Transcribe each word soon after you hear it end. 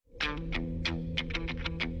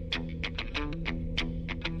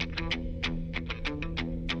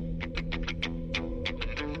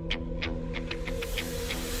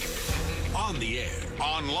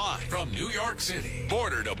online, from New York City,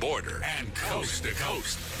 border to border, and coast to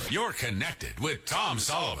coast. You're connected with Tom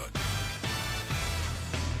Sullivan.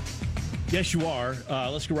 Yes, you are.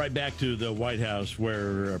 Let's go right back to the White House,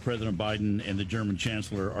 where President Biden and the German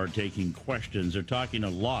Chancellor are taking questions. They're talking a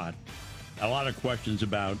lot of questions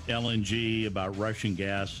about LNG, about Russian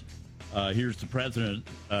gas. Here's the president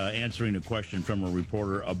answering a question from a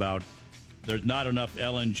reporter about there's not enough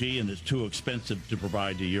LNG and it's too expensive to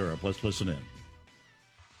provide to Europe. Let's listen in.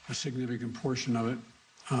 A significant portion of it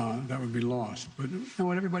that would be lost. But you know,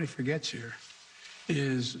 what everybody forgets here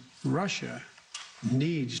is Russia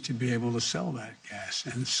needs to be able to sell that gas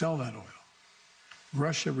and sell that oil.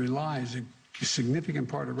 Russia relies, a significant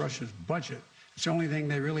part of Russia's budget, it's the only thing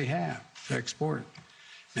they really have to export.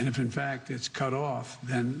 And if, in fact, it's cut off,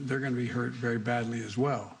 then they're going to be hurt very badly as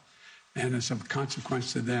well. And it's a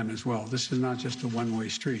consequence to them as well. This is not just a one-way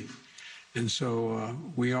street. And so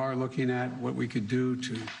we are looking at what we could do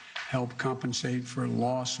to help compensate for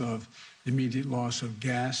immediate loss of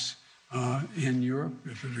gas in Europe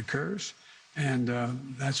if it occurs. And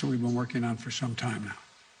that's what we've been working on for some time now.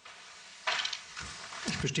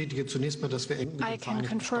 I can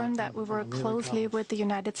confirm that we work closely with the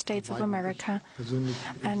United States of America,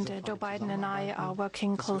 and Joe Biden and I are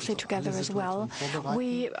working closely together as well.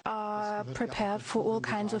 We are prepared for all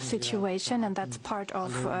kinds of situations, and that's part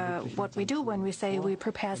of what we do when we say we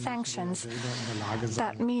prepare sanctions.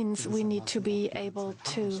 That means we need to be able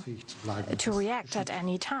to react at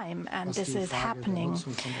any time, and this is happening.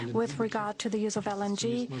 With regard to the use of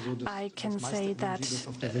LNG, I can say that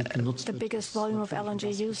the biggest volume of LNG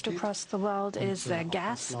used across the world is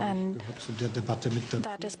gas, and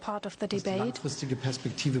that is part of the debate.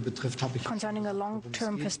 Concerning a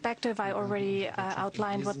long-term perspective, I already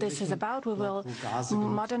outlined what this is about. We will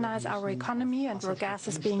modernize our economy, and where gas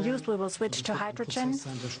is being used, we will switch to hydrogen.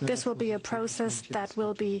 This will be a process that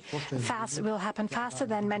will happen faster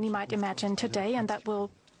than many might imagine today, and that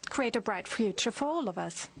will create a bright future for all of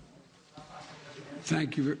us.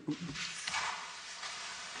 Thank you.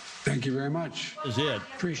 Thank you very much. That's it.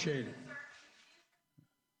 Appreciate it.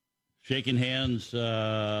 Shaking hands.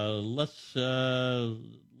 Let's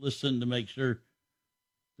listen to make sure.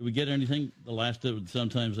 Did we get anything? The last of it,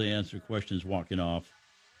 sometimes they answer questions walking off.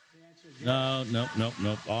 No.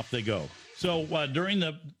 Off they go. So during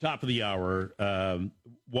the top of the hour,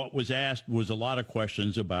 what was asked was a lot of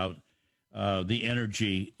questions about the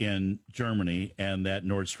energy in Germany and that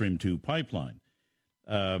Nord Stream 2 pipeline.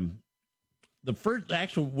 The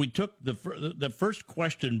first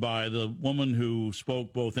question by the woman who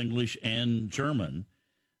spoke both English and German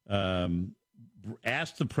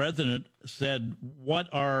asked the president, said,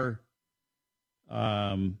 "What are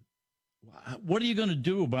you going to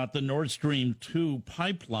do about the Nord Stream 2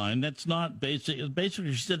 pipeline? That's not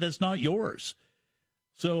basically." She said, "That's not yours.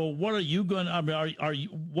 So what are you going to?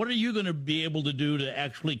 What are you going to be able to do to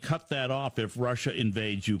actually cut that off if Russia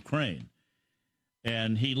invades Ukraine?"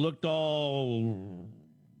 And he looked all,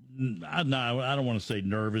 I don't want to say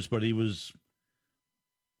nervous, but he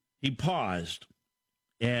paused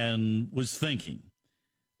and was thinking.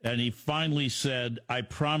 And he finally said, "I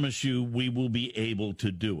promise you we will be able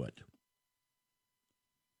to do it."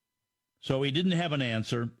 So he didn't have an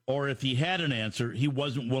answer, or if he had an answer, he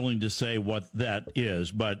wasn't willing to say what that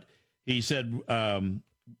is. But he said, I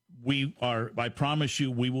promise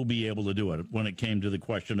you we will be able to do it, when it came to the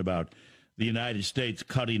question about the United States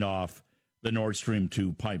cutting off the Nord Stream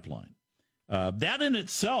 2 pipeline. That in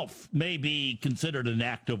itself may be considered an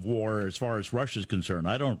act of war as far as Russia is concerned.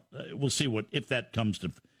 We'll see if that comes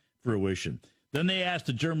to fruition. Then they asked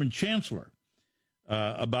the German Chancellor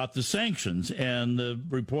about the sanctions, and the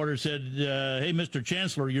reporter said, "Hey, Mr.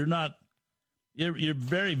 Chancellor, you're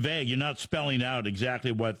very vague. You're not spelling out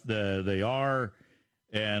exactly what they are.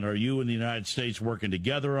 And are you and the United States working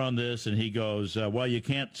together on this?" And he goes, "Well, you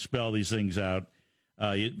can't spell these things out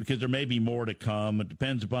because there may be more to come. It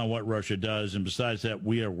depends upon what Russia does. And besides that,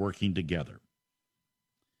 we are working together."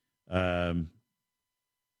 Another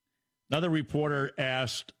reporter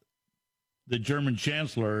asked the German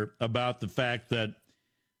Chancellor about the fact that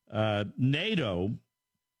NATO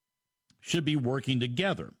should be working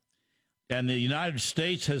together. And the United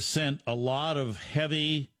States has sent a lot of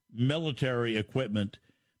heavy military equipment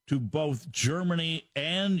to both Germany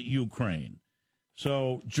and Ukraine.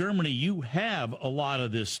 So, Germany, you have a lot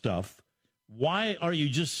of this stuff. Why are you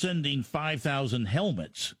just sending 5,000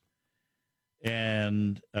 helmets?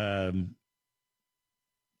 And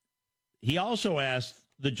he also asked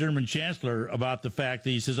the German Chancellor about the fact that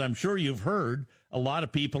he says, "I'm sure you've heard a lot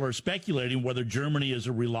of people are speculating whether Germany is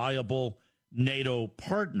a reliable NATO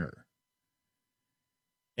partner."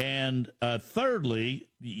 And thirdly,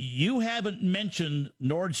 you haven't mentioned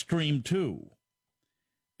Nord Stream 2.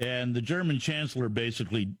 And the German chancellor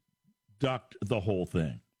basically ducked the whole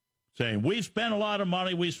thing, saying, we've spent a lot of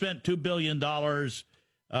money. We spent $2 billion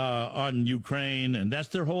on Ukraine. And that's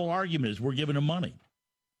their whole argument, is we're giving them money.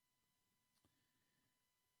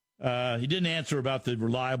 He didn't answer about the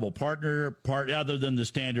reliable partner part, other than the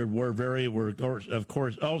standard, of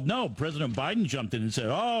course. Oh, no, President Biden jumped in and said,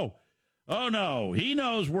 oh, no, he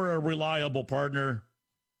knows we're a reliable partner.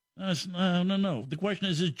 No. The question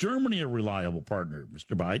is Germany a reliable partner,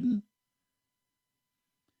 Mr. Biden?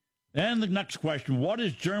 And the next question, what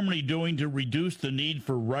is Germany doing to reduce the need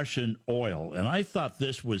for Russian oil? And I thought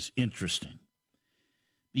this was interesting,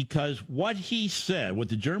 because what he said, what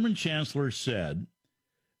the German chancellor said,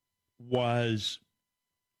 was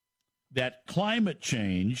that climate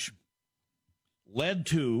change led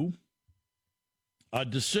to a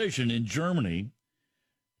decision in Germany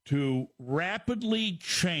to rapidly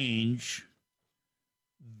change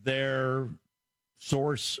their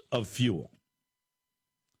source of fuel.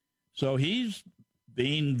 So he's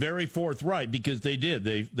being very forthright, because they did.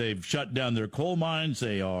 They've shut down their coal mines.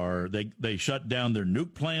 They shut down their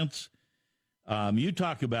nuke plants. You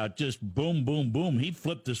talk about just boom, boom, boom. He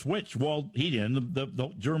flipped the switch. Well, he didn't.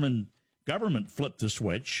 The German government flipped the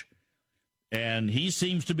switch, and he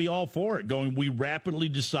seems to be all for it, going, we rapidly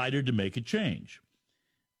decided to make a change.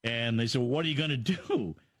 And they said, well, what are you going to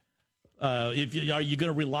do? Are you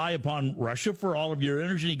going to rely upon Russia for all of your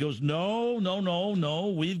energy? He goes, no.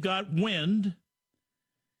 We've got wind,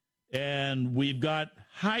 and we've got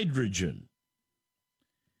hydrogen.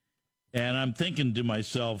 And I'm thinking to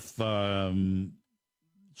myself, Germany's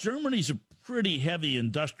a pretty heavy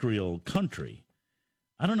industrial country.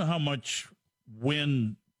 I don't know how much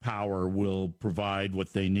wind power will provide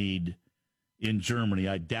what they need in Germany.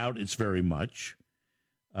 I doubt it's very much.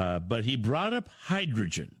 But he brought up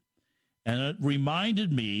hydrogen, and it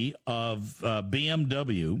reminded me of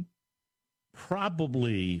BMW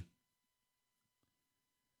probably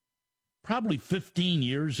 15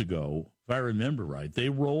 years ago. If I remember right, they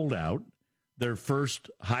rolled out their first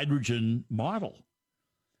hydrogen model.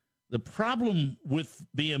 The problem with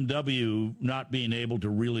BMW not being able to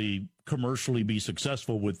really commercially be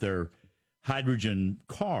successful with their hydrogen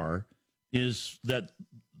car is that,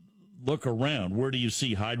 look around, where do you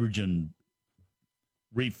see hydrogen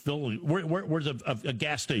refilling? Where's a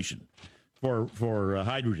gas station for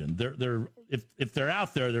hydrogen? If they're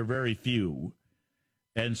out there, they're very few.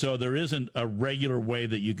 And so there isn't a regular way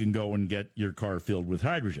that you can go and get your car filled with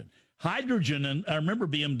hydrogen. Hydrogen, and I remember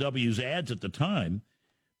BMW's ads at the time,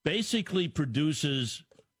 basically produces,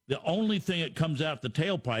 the only thing that comes out the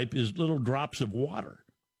tailpipe is little drops of water.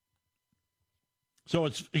 So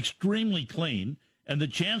it's extremely clean. And the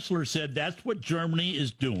chancellor said that's what Germany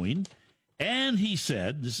is doing. And he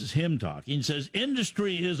said, this is him talking, he says,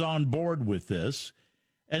 industry is on board with this,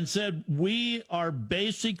 and said, we are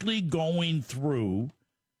basically going through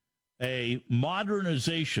a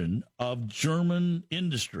modernization of German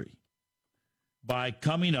industry by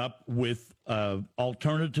coming up with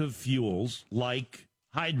alternative fuels like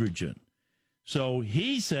hydrogen. So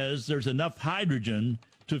he says there's enough hydrogen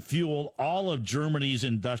to fuel all of Germany's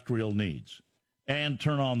industrial needs and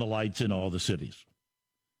turn on the lights in all the cities.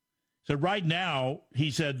 So right now, he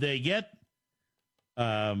said they get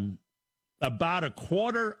about a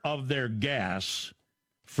quarter of their gas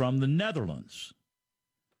from the Netherlands.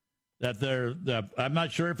 I'm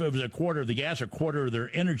not sure if it was a quarter of the gas or quarter of their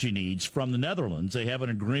energy needs from the Netherlands. They have an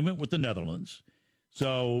agreement with the Netherlands.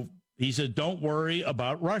 So he said, don't worry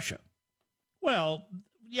about Russia. Well,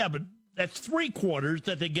 yeah, but that's 3/4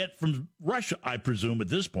 that they get from Russia, I presume, at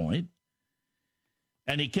this point.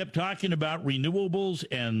 And he kept talking about renewables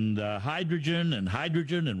and hydrogen and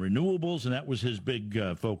renewables, and that was his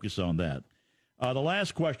big focus on that. The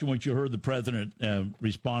last question, which you heard the president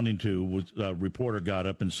responding to, was a reporter got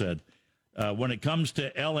up and said, when it comes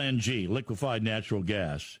to LNG, liquefied natural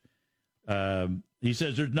gas, he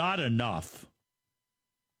says there's not enough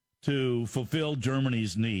to fulfill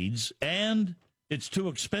Germany's needs, and it's too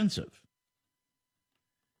expensive.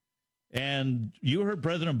 And you heard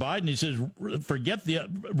President Biden, he says,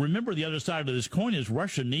 remember the other side of this coin is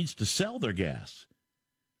Russia needs to sell their gas.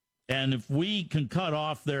 And if we can cut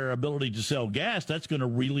off their ability to sell gas, that's going to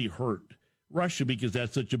really hurt Russia, because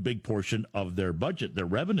that's such a big portion of their budget, their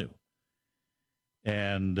revenue.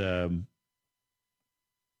 And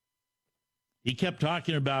he kept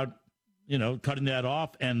talking about, cutting that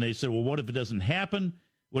off. And they said, well, what if it doesn't happen?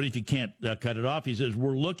 What if you can't cut it off? He says,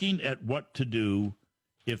 we're looking at what to do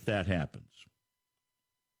if that happens.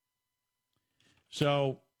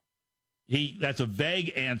 So that's a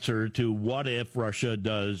vague answer to what if Russia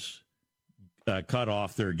does cut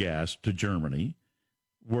off their gas to Germany.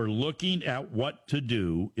 We're looking at what to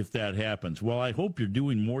do if that happens. Well, I hope you're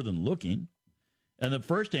doing more than looking. And the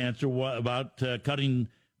first answer was about cutting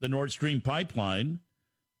the Nord Stream pipeline.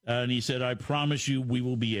 And he said, I promise you we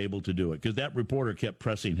will be able to do it. Because that reporter kept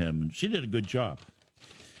pressing him, and she did a good job.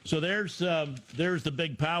 So there's the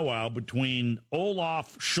big powwow between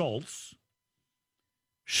Olaf Scholz,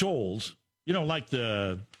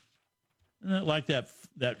 like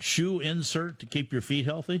that shoe insert to keep your feet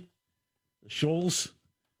healthy? The Scholz?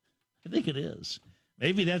 I think it is.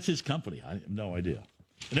 Maybe that's his company. I have no idea.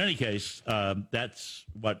 In any case, that's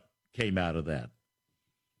what came out of that.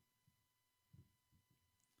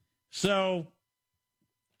 So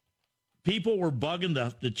people were bugging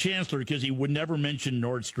the chancellor because he would never mention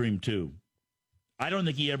Nord Stream 2. I don't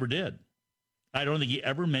think he ever did. I don't think he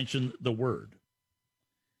ever mentioned the word.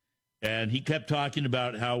 And he kept talking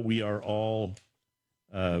about how we are all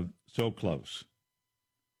so close.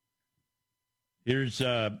 Here's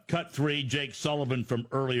cut 3. Jake Sullivan from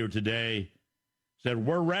earlier today said,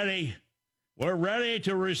 we're ready. We're ready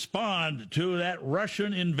to respond to that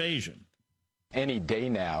Russian invasion. Any day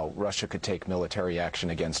now, Russia could take military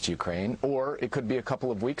action against Ukraine, or it could be a couple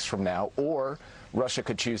of weeks from now, or Russia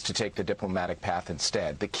could choose to take the diplomatic path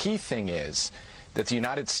instead. The key thing is that the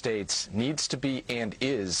United States needs to be and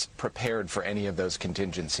is prepared for any of those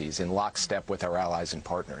contingencies in lockstep with our allies and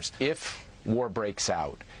partners. If war breaks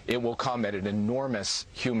out, it will come at an enormous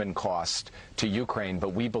human cost to Ukraine,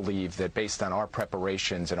 but we believe that based on our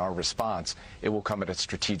preparations and our response, it will come at a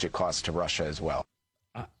strategic cost to Russia as well.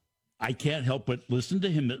 I can't help but listen to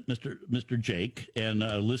him, Mr. Jake, and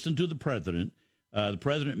listen to the president. The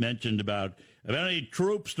president mentioned about if any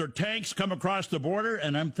troops or tanks come across the border,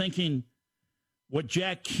 and I'm thinking what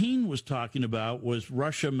Jack Keane was talking about was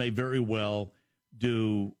Russia may very well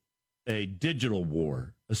do a digital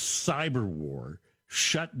war, a cyber war,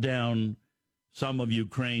 shut down some of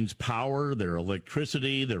Ukraine's power, their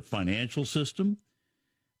electricity, their financial system.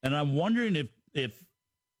 And I'm wondering if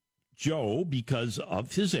Joe, because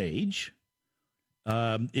of his age,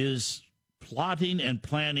 is plotting and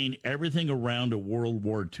planning everything around a World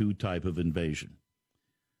War II type of invasion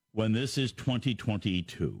when this is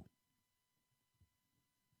 2022.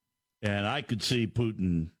 And I could see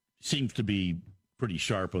Putin seems to be pretty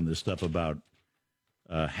sharp on this stuff about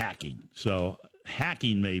hacking. So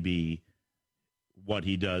hacking may be what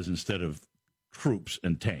he does instead of troops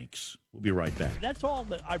and tanks. We'll be right back. That's all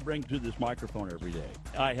that I bring to this microphone every day.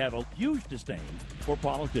 I have a huge disdain for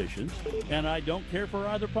politicians, and I don't care for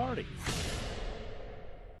either party.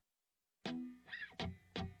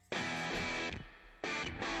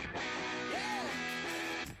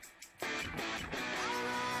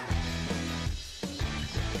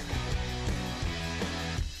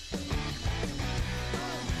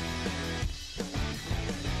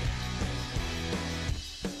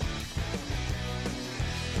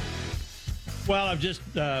 Well,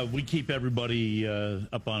 we keep everybody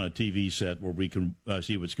up on a TV set where we can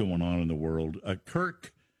see what's going on in the world.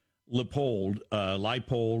 Kirk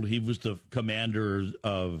Leipold, he was the commander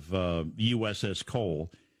of USS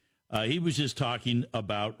Cole. He was just talking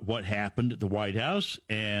about what happened at the White House,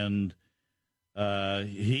 and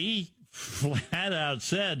he flat out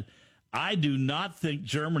said, I do not think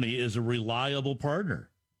Germany is a reliable partner.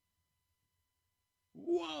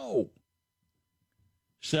 Whoa.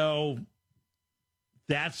 So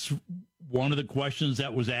that's one of the questions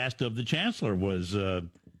that was asked of the chancellor was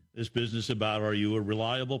this business about, are you a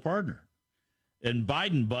reliable partner? And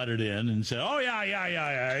Biden butted in and said, oh,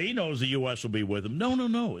 yeah. He knows the U.S. will be with him.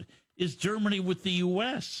 No. Is Germany with the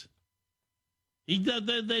U.S.?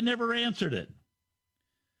 They never answered it.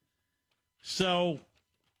 So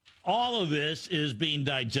all of this is being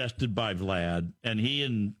digested by Vlad, and he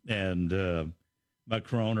and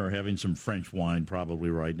Macron are having some French wine probably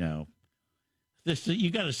right now. You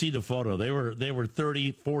got to see the photo. They were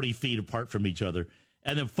 30, 40 feet apart from each other.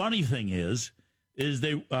 And the funny thing is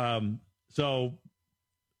they so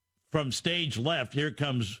from stage left, here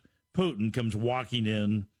comes Putin comes walking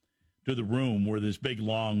in to the room where this big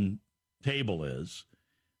long table is,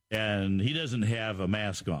 and he doesn't have a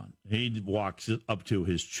mask on. He walks up to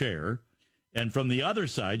his chair, and from the other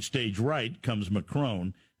side, stage right, comes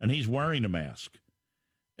Macron, and he's wearing a mask.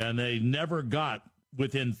 And they never got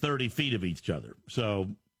within 30 feet of each other. So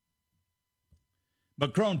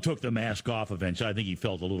Macron took the mask off eventually. I think he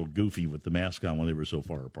felt a little goofy with the mask on when they were so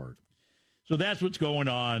far apart. So that's what's going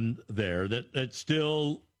on there. That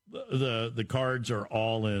still the cards are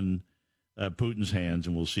all in Putin's hands,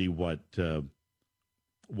 and we'll see what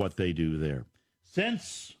they do there.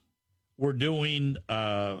 Since we're doing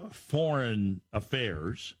foreign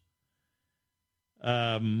affairs.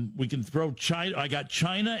 We can throw China. I got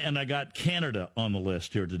China and I got Canada on the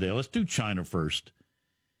list here today. Let's do China first,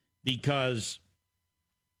 because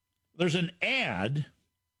there's an ad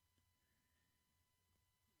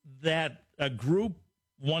that a group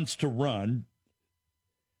wants to run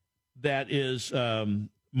that is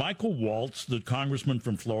Michael Waltz, the congressman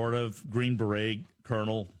from Florida, Green Beret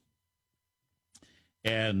colonel,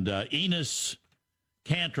 and Enos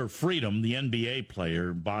Kanter Freedom, the NBA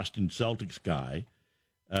player, Boston Celtics guy.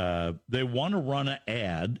 They want to run an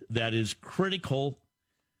ad that is critical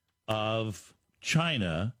of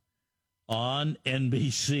China on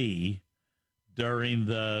NBC during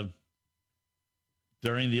the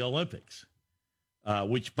Olympics,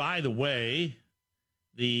 which, by the way,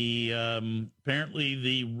 apparently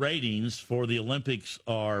the ratings for the Olympics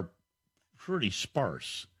are pretty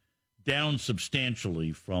sparse, down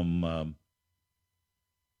substantially from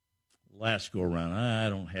last go around. I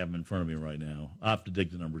don't have them in front of me right now. I'll have to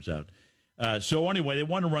dig the numbers out. So anyway, they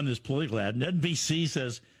want to run this political ad, and NBC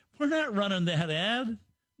says, we're not running that ad.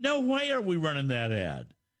 No way are we running that ad.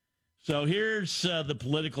 So here's the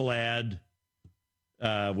political ad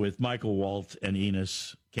with Michael Waltz and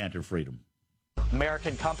Enos Kanter Freedom.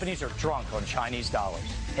 American companies are drunk on Chinese dollars,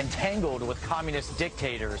 entangled with communist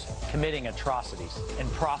dictators committing atrocities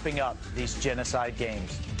and propping up these genocide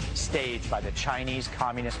games staged by the Chinese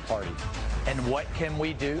Communist Party. And what can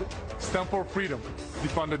we do? Stand for freedom.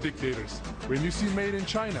 Defund the dictators. When you see made in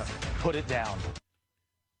China, put it down.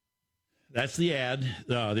 That's the ad.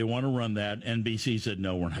 They want to run that. NBC said,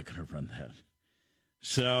 no, we're not going to run that.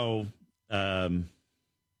 So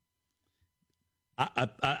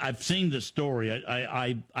I've seen the story.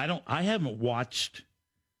 I haven't watched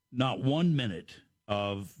not 1 minute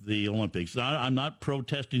of the Olympics. I'm not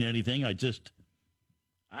protesting anything. I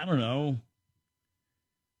don't know.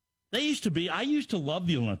 I used to love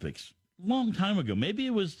the Olympics a long time ago. Maybe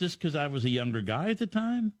it was just because I was a younger guy at the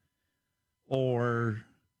time, or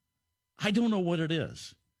I don't know what it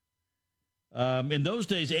is. In those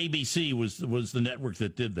days, ABC was the network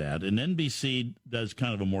that did that, and NBC does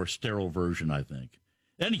kind of a more sterile version, I think.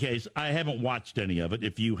 In any case, I haven't watched any of it,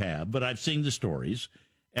 if you have, but I've seen the stories.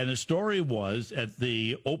 And the story was, at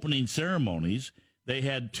the opening ceremonies, they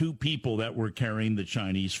had two people that were carrying the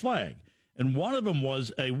Chinese flag. And one of them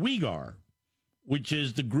was a Uyghur, which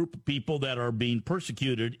is the group of people that are being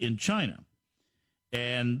persecuted in China.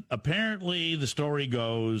 And apparently the story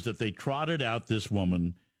goes that they trotted out this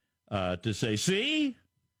woman to say, see,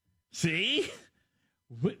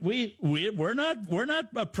 we're not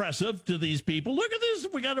oppressive to these people. Look at this.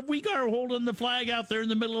 We got a Uyghur holding the flag out there in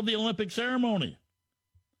the middle of the Olympic ceremony.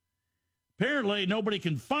 Apparently nobody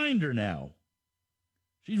can find her now.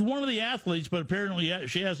 She's one of the athletes, but apparently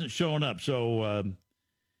she hasn't shown up. So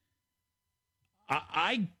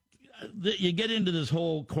you get into this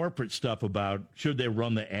whole corporate stuff about should they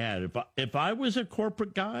run the ad. If I was a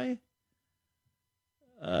corporate guy,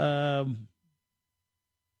 I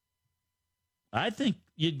think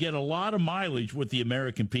you'd get a lot of mileage with the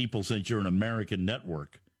American people, since you're an American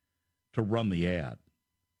network, to run the ad.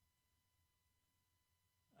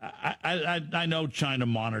 I know China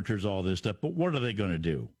monitors all this stuff, but what are they going to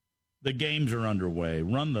do? The games are underway.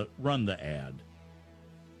 Run the ad.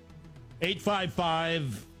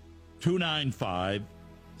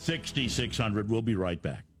 855-295-6600. We'll be right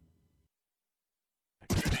back.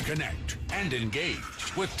 Connect and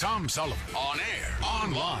engage with Tom Sullivan on air,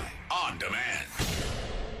 online, on demand.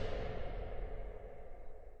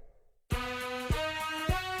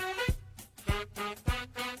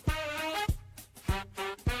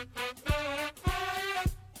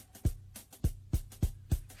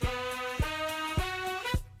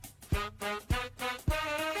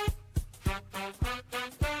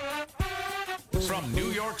 From New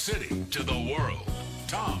York City to the world,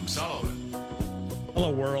 Tom Sullivan.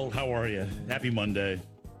 Hello, world. How are you? Happy Monday.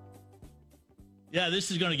 Yeah,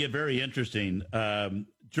 this is going to get very interesting.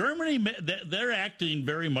 Germany, they're acting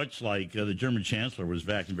very much like the German chancellor was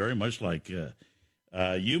acting very much like,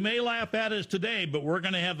 you may laugh at us today, but we're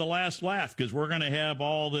going to have the last laugh, because we're going to have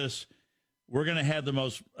all this. We're going to have the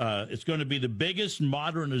most, it's going to be the biggest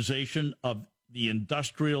modernization of the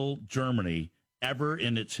industrial Germany ever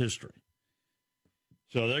in its history.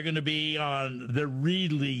 So they're going to be they're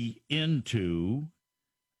really into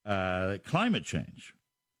climate change.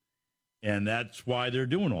 And that's why they're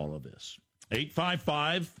doing all of this.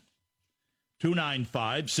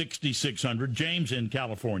 855-295-6600. James in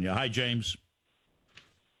California. Hi, James.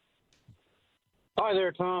 Hi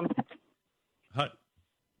there, Tom. Hi.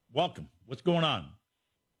 Welcome. What's going on?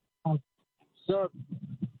 So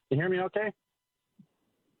You hear me okay?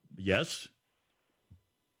 Yes.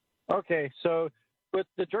 Okay, so with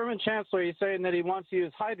the German chancellor, he's saying that he wants to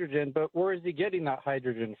use hydrogen, but where is he getting that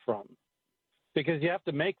hydrogen from? Because you have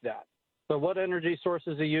to make that. So what energy source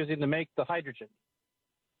is he using to make the hydrogen?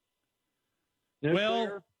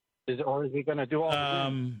 Nuclear? Well, or is he going to do all the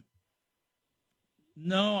wind?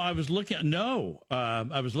 No, I was looking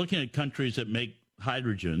at countries that make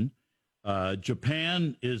hydrogen.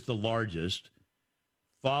 Japan is the largest,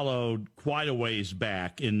 followed quite a ways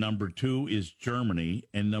back. In number 2 is Germany,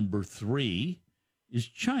 and number 3 is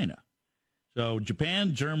China. So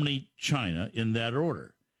Japan, Germany, China in that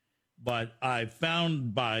order. But I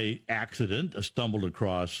found by accident, I stumbled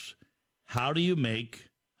across, how do you make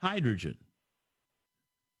hydrogen?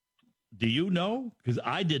 Do you know? Because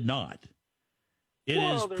I did not. It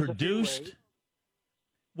is produced,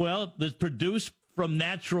 it's produced from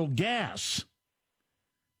natural gas.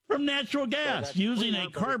 From natural gas, using a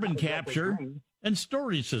carbon capture and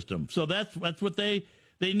storage system. So that's what they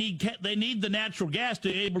need. They need the natural gas to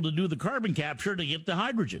be able to do the carbon capture to get the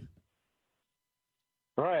hydrogen.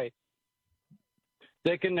 Right.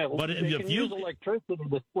 They can use electricity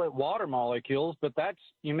to split water molecules, but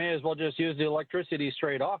you may as well just use the electricity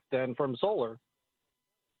straight off then from solar.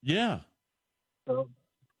 Yeah. So,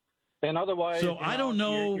 and otherwise, I don't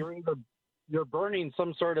know. You're burning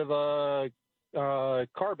some sort of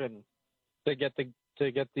carbon to get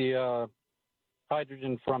the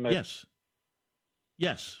hydrogen from it.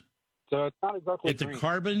 Yes. So it's not exactly. It's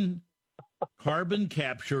green. A carbon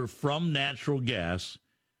capture from natural gas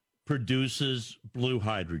produces blue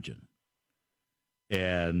hydrogen,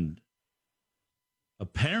 and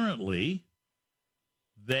apparently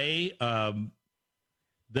they're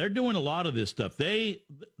doing a lot of this stuff.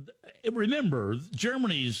 Remember,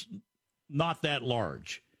 Germany's not that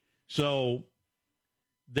large, so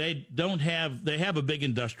they have a big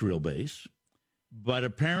industrial base, but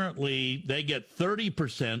apparently they get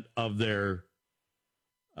 30% of their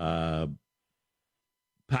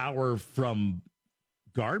power from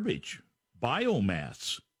garbage,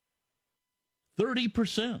 biomass.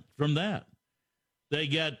 30% from that. They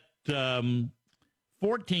get 14%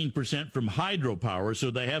 from hydropower,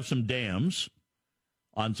 so they have some dams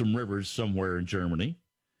on some rivers somewhere in Germany.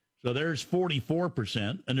 So there's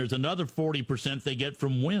 44%, and there's another 40% they get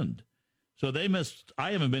from wind. So they must,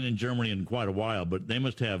 I haven't been in Germany in quite a while, but they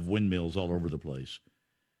must have windmills all over the place.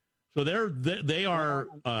 So they're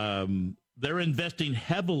investing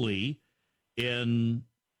heavily in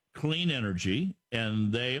clean energy,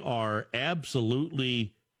 and they are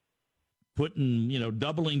absolutely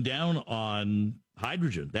doubling down on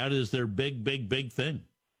hydrogen. That is their big thing.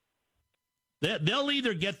 They'll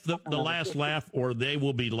either get the last laugh or they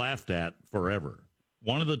will be laughed at forever.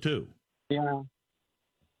 One of the two. Yeah.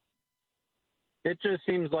 It just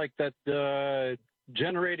seems like that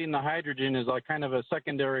generating the hydrogen is like kind of a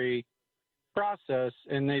secondary process,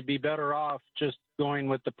 and they'd be better off just going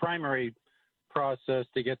with the primary process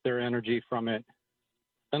to get their energy from it.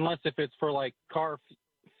 Unless if it's for like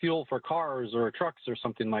fuel for cars or trucks or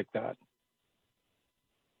something like that.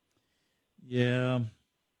 Yeah.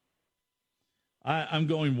 I'm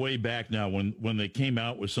going way back now when they came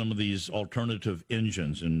out with some of these alternative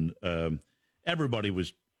engines, and everybody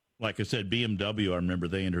was, like I said, BMW, I remember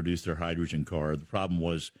they introduced their hydrogen car. The problem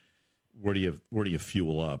was, where do you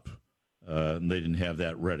fuel up? And they didn't have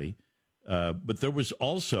that ready. But there was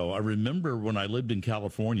also, I remember when I lived in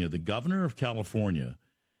California, the governor of California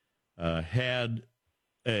had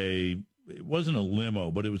it wasn't a limo,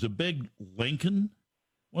 but it was a big Lincoln,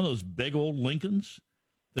 one of those big old Lincolns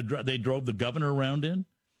that they drove the governor around in.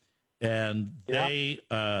 And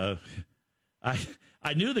I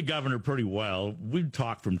knew the governor pretty well. We'd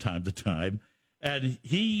talk from time to time. And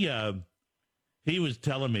he was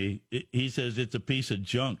telling me, he says it's a piece of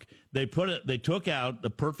junk. They took out the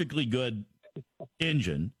perfectly good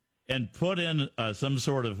engine and put in some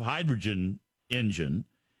sort of hydrogen engine,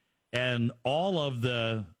 and all of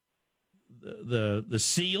the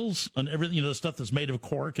seals and everything, the stuff that's made of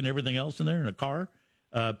cork and everything else in there in a car.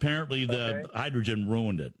 Apparently the hydrogen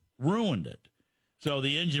ruined it. So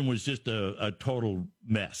the engine was just a total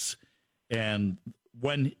mess. And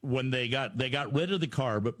when they got rid of the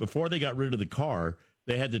car, but before they got rid of the car,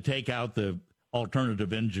 they had to take out the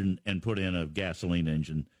alternative engine and put in a gasoline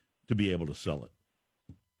engine to be able to sell it.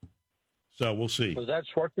 So we'll see. Was that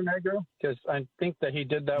Schwarzenegger? Because I think that he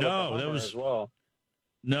did that with the Hummer as well.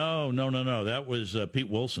 No. That was Pete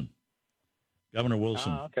Wilson. Governor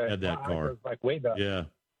Wilson had that car. Like way back.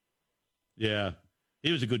 Yeah.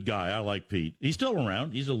 He was a good guy. I like Pete. He's still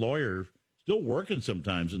around. He's a lawyer, still working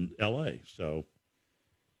sometimes in L.A. So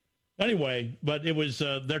Anyway, but it was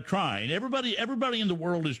they're trying. Everybody in the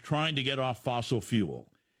world is trying to get off fossil fuel,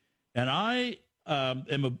 and I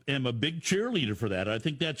am a big cheerleader for that. I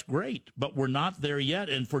think that's great, but we're not there yet.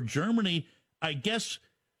 And for Germany, I guess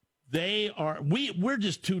they are. We're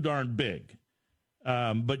just too darn big.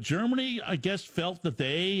 But Germany, I guess, felt that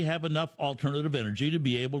they have enough alternative energy to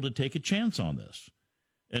be able to take a chance on this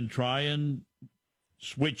and try and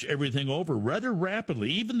switch everything over rather rapidly.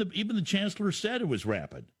 Even the chancellor said it was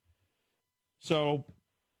rapid. So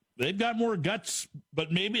they've got more guts,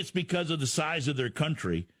 but maybe it's because of the size of their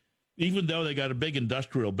country. Even though they got a big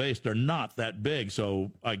industrial base, they're not that big.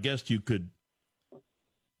 So I guess you could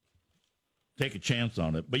take a chance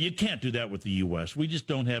on it. But you can't do that with the U.S. We just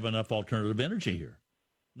don't have enough alternative energy here.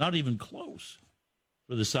 Not even close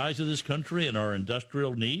for the size of this country and our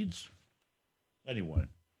industrial needs. Anyway,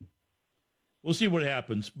 we'll see what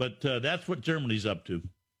happens. But that's what Germany's up to.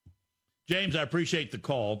 James, I appreciate the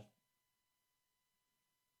call.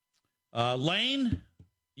 Lane,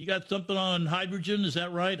 you got something on hydrogen, is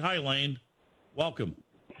that right? Hi, Lane. Welcome.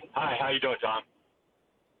 Hi, how you doing, Tom?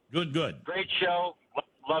 Good. Great show.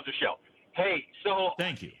 Love the show. Hey, so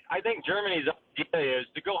thank you. I think Germany's idea is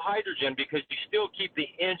to go hydrogen because you still keep the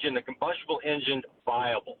engine, the combustible engine,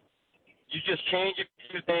 viable. You just change a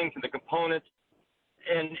few things in the components,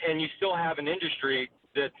 and you still have an industry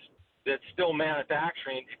that's still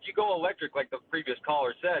manufacturing. If you go electric, like the previous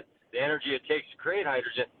caller said, the energy it takes to create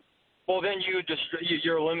hydrogen, well, then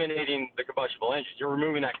you're eliminating the combustible engine. You're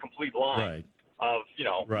removing that complete line of,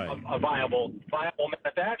 a viable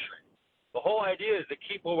manufacturing. The whole idea is to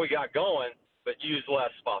keep what we got going, but use less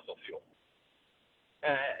fossil fuel.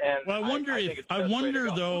 Well, I wonder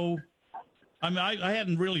though. I mean, I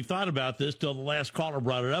hadn't really thought about this till the last caller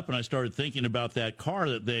brought it up, and I started thinking about that car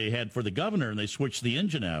that they had for the governor, and they switched the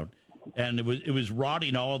engine out, and it was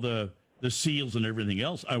rotting all the seals and everything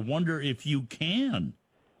else. I wonder if you can,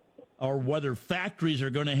 or whether factories are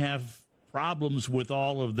going to have problems with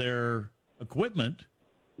all of their equipment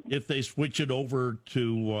if they switch it over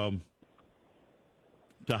to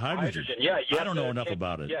hydrogen. Yeah, I don't know enough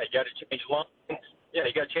about it. Yeah, you got to change lines. Yeah,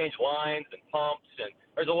 you got to change lines and pumps, and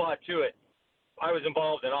there's a lot to it. I was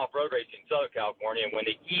involved in off-road racing in Southern California, and when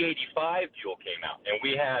the E85 fuel came out, and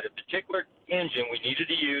we had a particular engine we needed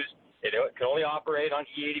to use, it could only operate on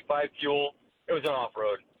E85 fuel. It was an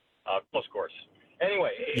off-road close course.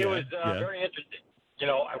 Anyway, it was very interesting,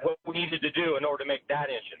 what we needed to do in order to make that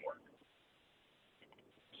engine work.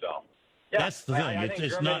 So, yeah. That's the thing.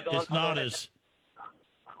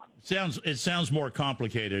 It sounds more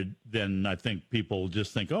complicated than I think people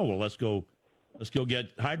just think, oh, well, let's go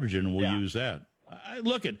get hydrogen and we'll use that.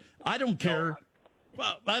 I don't care.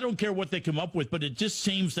 Well, I don't care what they come up with, but it just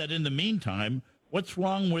seems that in the meantime, what's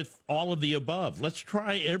wrong with all of the above? Let's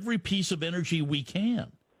try every piece of energy we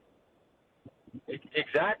can.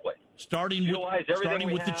 Exactly. Starting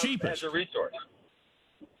with the cheapest. As a resource.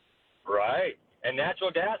 Right. And natural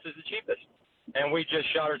gas is the cheapest. And we just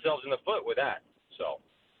shot ourselves in the foot with that. So,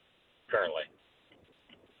 currently.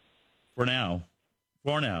 For now.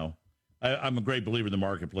 I'm a great believer the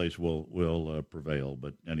marketplace will prevail.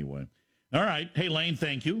 But anyway. All right. Hey, Lane,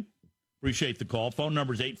 thank you. Appreciate the call. Phone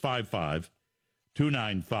number is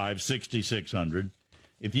 855-295-6600.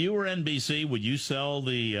 If you were NBC, would you sell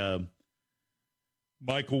the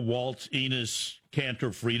Michael Waltz, Enos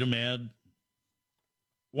Cantor Freedom ad?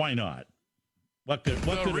 Why not? What could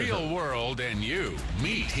the real world and you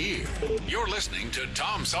meet here. You're listening to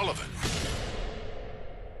Tom Sullivan.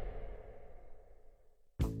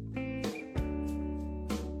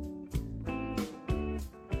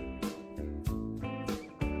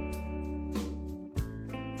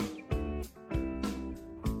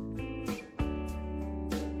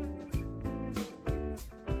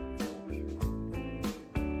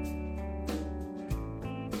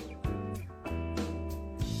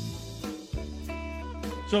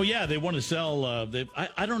 So, yeah, they want to sell. I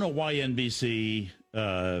don't know why NBC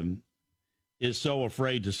is so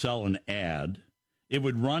afraid to sell an ad. It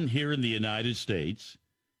would run here in the United States.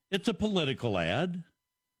 It's a political ad.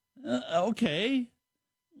 Okay.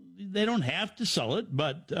 They don't have to sell it.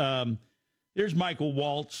 But here's Michael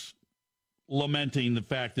Waltz lamenting the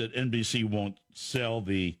fact that NBC won't sell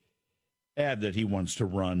the ad that he wants to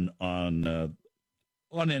run on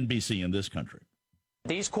NBC in this country.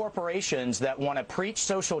 These corporations that want to preach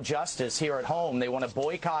social justice here at home, they want to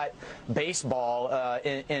boycott baseball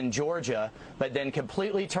in Georgia, but then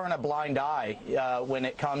completely turn a blind eye when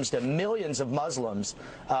it comes to millions of Muslims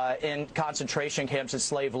in concentration camps and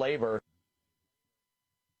slave labor.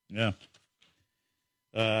 Yeah.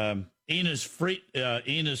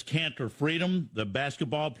 Enos Cantor Freedom, the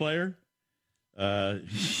basketball player,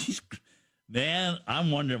 Man,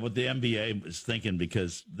 I'm wondering what the NBA is thinking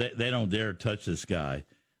because they don't dare touch this guy.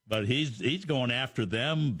 But he's going after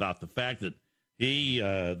them about the fact that the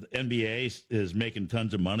NBA is making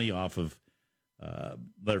tons of money off of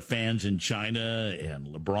their fans in China, and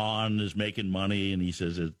LeBron is making money, and he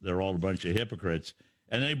says that they're all a bunch of hypocrites.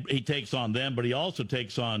 And then he takes on them, but he also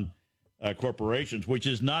takes on corporations, which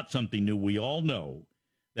is not something new. We all know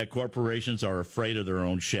that corporations are afraid of their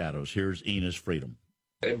own shadows. Here's Enos Freedom.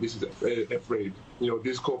 NBC is afraid.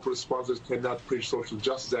 These corporate sponsors cannot preach social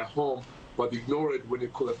justice at home, but ignore it when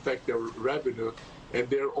it could affect their revenue, and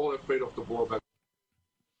they're all afraid of the blowback.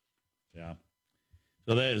 Yeah.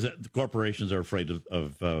 So the corporations are afraid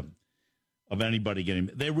of anybody getting.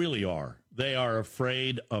 They really are. They are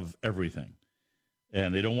afraid of everything,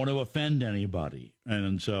 and they don't want to offend anybody.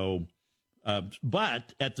 And so,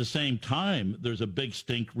 but at the same time, there's a big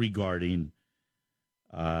stink regarding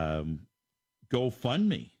GoFundMe.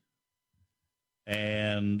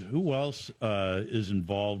 And who else is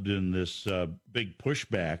involved in this big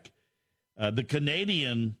pushback? The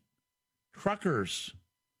Canadian truckers.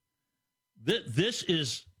 This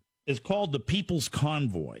is called the People's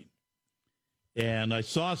Convoy. And I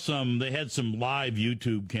saw they had some live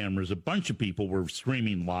YouTube cameras. A bunch of people were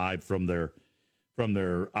streaming live from their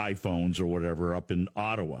iPhones or whatever up in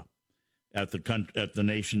Ottawa at the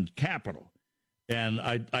nation's capital. And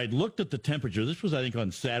I looked at the temperature. This was, I think,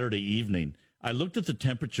 on Saturday evening. I looked at the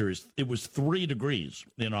temperatures. It was 3 degrees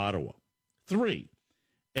in Ottawa. 3.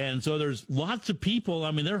 And so there's lots of people.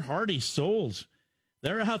 I mean, they're hardy souls.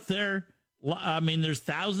 They're out there. I mean, there's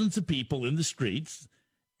thousands of people in the streets.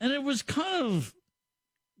 And it was kind of,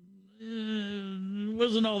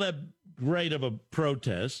 wasn't all that great of a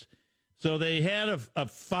protest. So they had a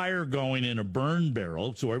fire going in a burn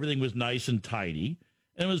barrel. So everything was nice and tidy.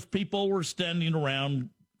 And it was people were standing around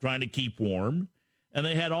trying to keep warm. And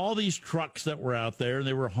they had all these trucks that were out there, and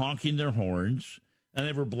they were honking their horns, and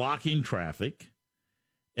they were blocking traffic.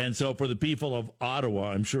 And so for the people of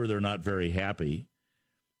Ottawa, I'm sure they're not very happy.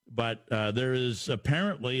 But there is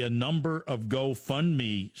apparently a number of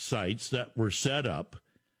GoFundMe sites that were set up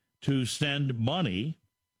to send money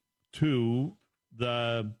to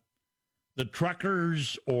the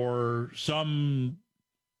truckers or some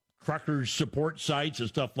truckers support sites and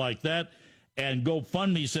stuff like that. And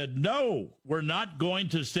GoFundMe said, no, we're not going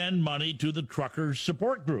to send money to the truckers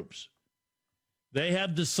support groups. They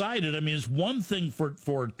have decided, I mean, it's one thing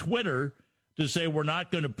for Twitter to say we're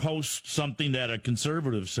not going to post something that a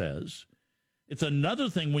conservative says. It's another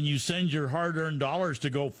thing when you send your hard-earned dollars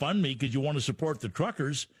to GoFundMe because you want to support the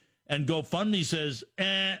truckers, and GoFundMe says,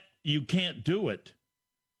 you can't do it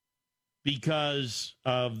because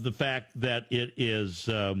of the fact that it is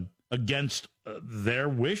against their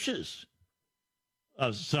wishes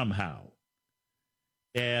somehow.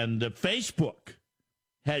 And Facebook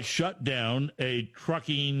has shut down a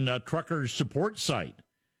trucker support site.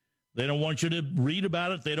 They don't want you to read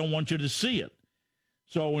about it. They don't want you to see it.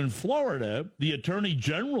 So in Florida, the Attorney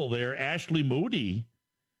General there, Ashley Moody,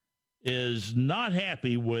 is not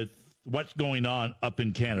happy with what's going on up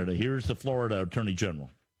in Canada. Here's the Florida Attorney General.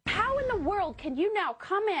 How in the world can you now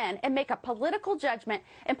come in and make a political judgment,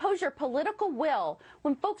 impose your political will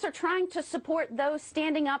when folks are trying to support those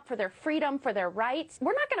standing up for their freedom, for their rights?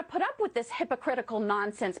 We're not going to put up with this hypocritical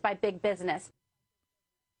nonsense by big business.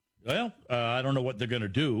 Well, I don't know what they're going to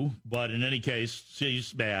do, but in any case,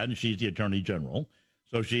 she's mad, and she's the Attorney General,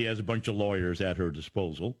 so she has a bunch of lawyers at her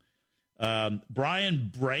disposal.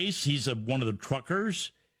 Brian Brace, he's one of the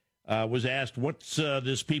truckers, was asked, what's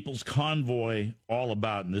this People's Convoy all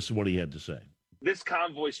about? And this is what he had to say. This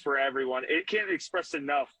convoy's for everyone. It can't express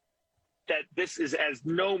enough that this is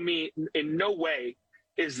in no way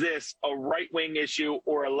is this a right-wing issue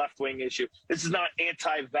or a left-wing issue. This is not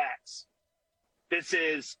anti-vax. This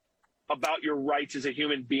is about your rights as a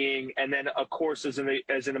human being, and then, of course, as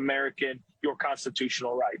an American, your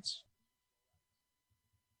constitutional rights.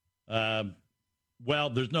 Well,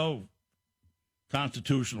 there's no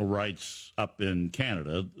constitutional rights up in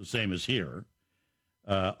Canada, the same as here.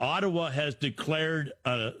 Ottawa has declared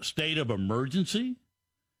a state of emergency.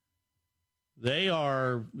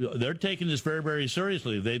 They're taking this very, very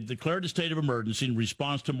seriously. They've declared a state of emergency in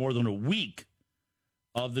response to more than a week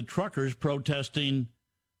of the truckers protesting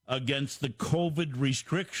against the COVID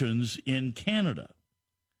restrictions in Canada.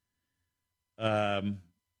 One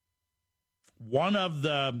of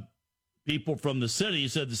the people from the city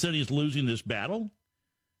said the city is losing this battle.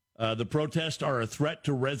 The protests are a threat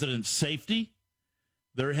to resident safety.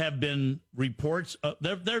 There have been reports.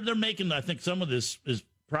 They're making, I think some of this is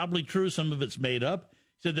probably true. Some of it's made up,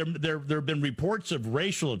 Said there have been reports of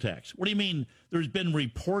racial attacks. What do you mean there's been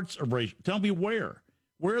reports of racial? Tell me where.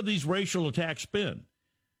 Where have these racial attacks been?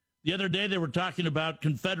 The other day they were talking about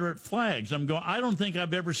Confederate flags. I'm going, I don't think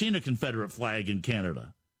I've ever seen a Confederate flag in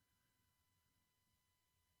Canada.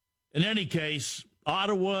 In any case,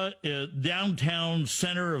 Ottawa, downtown,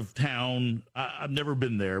 center of town, I've never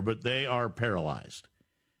been there, but they are paralyzed.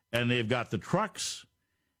 And they've got the trucks,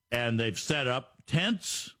 and they've set up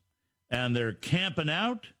tents, and they're camping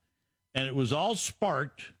out. And it was all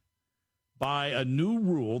sparked by a new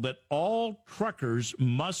rule that all truckers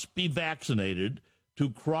must be vaccinated to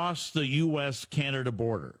cross the U.S.-Canada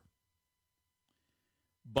border.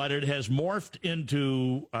 But it has morphed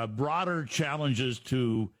into broader challenges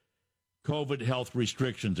to COVID health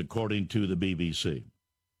restrictions, according to the BBC.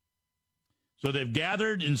 So they've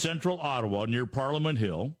gathered in central Ottawa near Parliament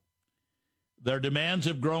Hill. Their demands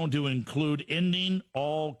have grown to include ending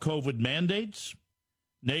all COVID mandates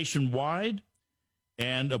nationwide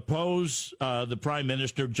and oppose the Prime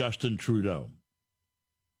Minister, Justin Trudeau.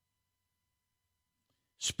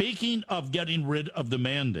 Speaking of getting rid of the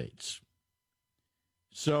mandates,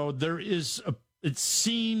 so there is it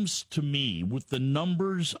seems to me, with the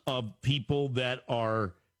numbers of people that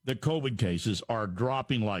are, the COVID cases are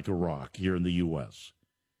dropping like a rock here in the U.S.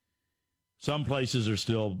 Some places are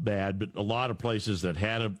still bad, but a lot of places that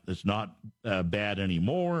had it, it's not bad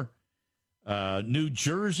anymore. New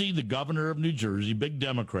Jersey, the governor of New Jersey, big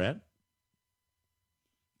Democrat,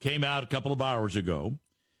 came out a couple of hours ago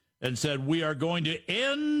and said, we are going to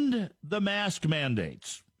end the mask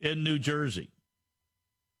mandates in New Jersey.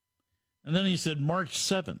 And then he said March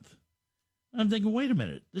 7th. I'm thinking, wait a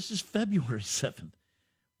minute, this is February 7th.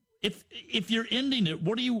 If you're ending it,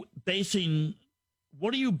 what are you basing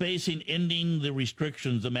ending the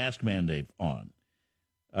restrictions, the mask mandate on?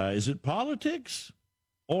 Is it politics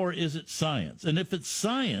or is it science? And if it's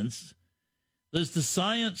science, does the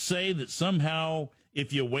science say that somehow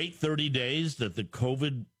if you wait 30 days that the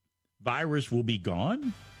COVID virus will be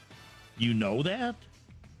gone? You know that?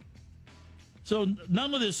 So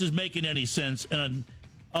none of this is making any sense, and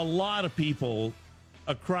a lot of people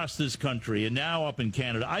across this country and now up in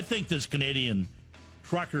Canada, I think this Canadian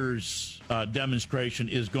truckers demonstration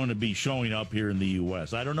is going to be showing up here in the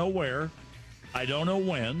U.S. I don't know where, I don't know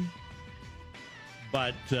when,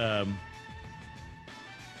 but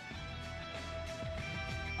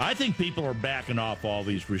I think people are backing off all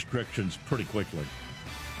these restrictions pretty quickly.